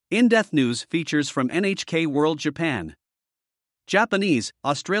In-depth news features from NHK World Japan. Japanese,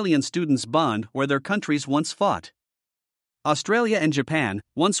 Australian students bond where their countries once fought. Australia and Japan,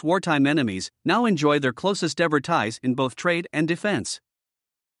 once wartime enemies, now enjoy their closest ever ties in both trade and defense.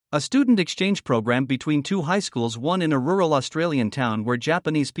 A student exchange program between two high schools, one in a rural Australian town where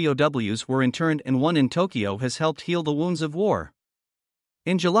Japanese POWs were interned and one in Tokyo, has helped heal the wounds of war.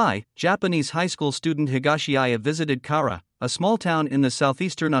 In July, Japanese high school student Higashiya visited Kara, a small town in the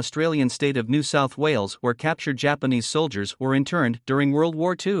southeastern Australian state of New South Wales where captured Japanese soldiers were interned during World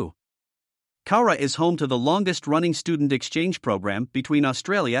War II. Kara is home to the longest-running student exchange program between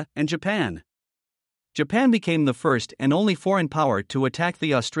Australia and Japan. Japan became the first and only foreign power to attack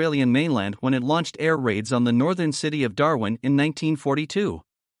the Australian mainland when it launched air raids on the northern city of Darwin in 1942.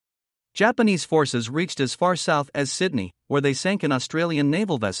 Japanese forces reached as far south as Sydney, where they sank an Australian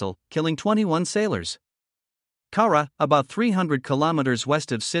naval vessel, killing 21 sailors. Kara, about 300 kilometers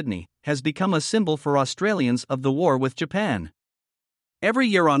west of Sydney, has become a symbol for Australians of the war with Japan. Every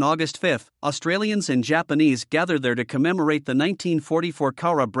year on August 5, Australians and Japanese gather there to commemorate the 1944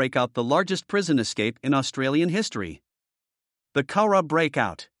 Kara breakout, the largest prison escape in Australian history. The Kara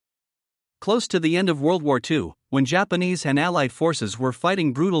breakout. Close to the end of World War II, when Japanese and Allied forces were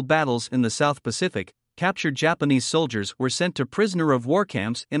fighting brutal battles in the South Pacific, captured Japanese soldiers were sent to prisoner of war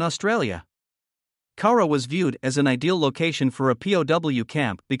camps in Australia. Kara was viewed as an ideal location for a POW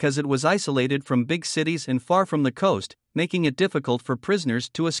camp because it was isolated from big cities and far from the coast, making it difficult for prisoners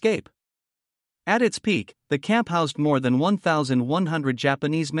to escape. At its peak, the camp housed more than 1,100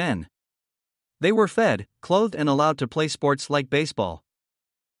 Japanese men. They were fed, clothed, and allowed to play sports like baseball.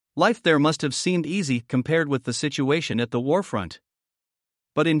 Life there must have seemed easy compared with the situation at the war front.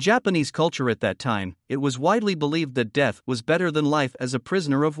 But in Japanese culture at that time, it was widely believed that death was better than life as a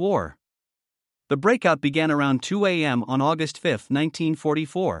prisoner of war. The breakout began around 2 a.m. on August 5,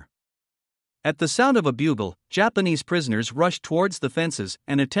 1944. At the sound of a bugle, Japanese prisoners rushed towards the fences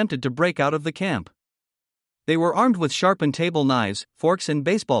and attempted to break out of the camp. They were armed with sharpened table knives, forks, and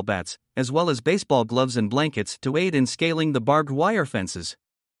baseball bats, as well as baseball gloves and blankets to aid in scaling the barbed wire fences.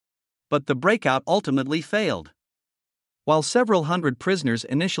 But the breakout ultimately failed. While several hundred prisoners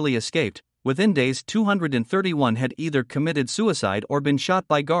initially escaped, within days 231 had either committed suicide or been shot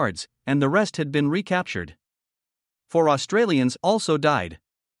by guards, and the rest had been recaptured. 4 Australians also died.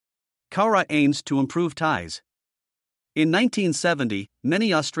 Kara aims to improve ties. In 1970,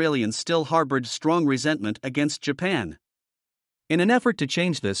 many Australians still harbored strong resentment against Japan. In an effort to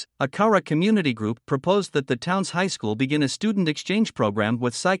change this, a Kara community group proposed that the town's high school begin a student exchange program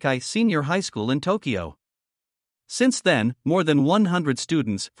with Saikai Senior High School in Tokyo. Since then, more than 100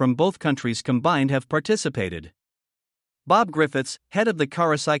 students from both countries combined have participated. Bob Griffiths, head of the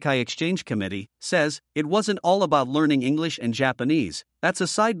Kara Saikai Exchange Committee, says, "It wasn't all about learning English and Japanese, that's a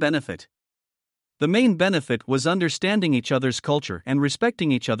side benefit. The main benefit was understanding each other's culture and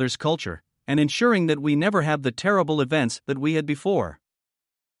respecting each other's culture, and ensuring that we never have the terrible events that we had before."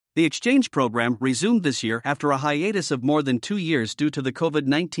 The exchange program resumed this year after a hiatus of more than 2 years due to the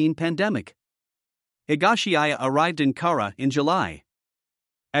COVID-19 pandemic. Higashiya arrived in Kara in July.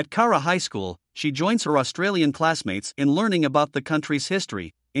 At Kara High School, she joins her Australian classmates in learning about the country's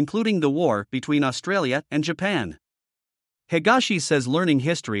history, including the war between Australia and Japan. Higashi says learning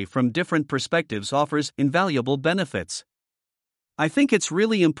history from different perspectives offers invaluable benefits. "I think it's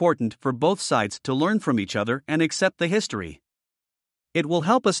really important for both sides to learn from each other and accept the history. It will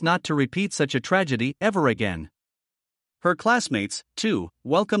help us not to repeat such a tragedy ever again." Her classmates, too,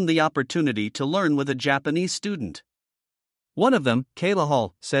 welcomed the opportunity to learn with a Japanese student. One of them, Kayla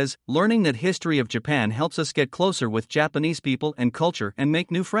Hall, says, "Learning that history of Japan helps us get closer with Japanese people and culture and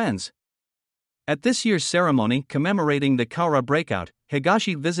make new friends." At this year's ceremony commemorating the Kara breakout,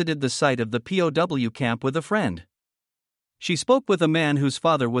 Higashi visited the site of the POW camp with a friend. She spoke with a man whose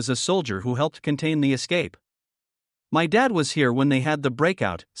father was a soldier who helped contain the escape. "My dad was here when they had the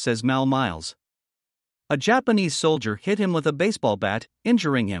breakout," says Mal Miles. A Japanese soldier hit him with a baseball bat,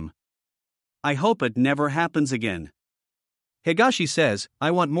 injuring him. "I hope it never happens again." Higashi says,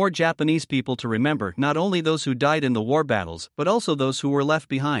 "I want more Japanese people to remember not only those who died in the war battles but also those who were left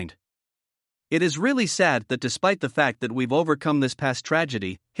behind. It is really sad that despite the fact that we've overcome this past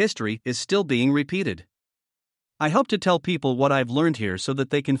tragedy, history is still being repeated. I hope to tell people what I've learned here so that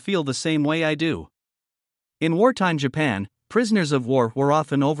they can feel the same way I do." In wartime Japan, prisoners of war were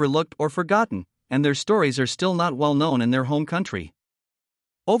often overlooked or forgotten, and their stories are still not well known in their home country.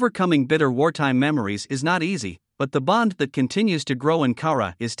 Overcoming bitter wartime memories is not easy, but the bond that continues to grow in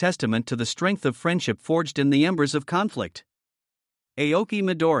Kara is testament to the strength of friendship forged in the embers of conflict. Aoki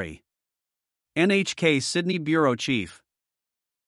Midori, NHK Sydney Bureau Chief.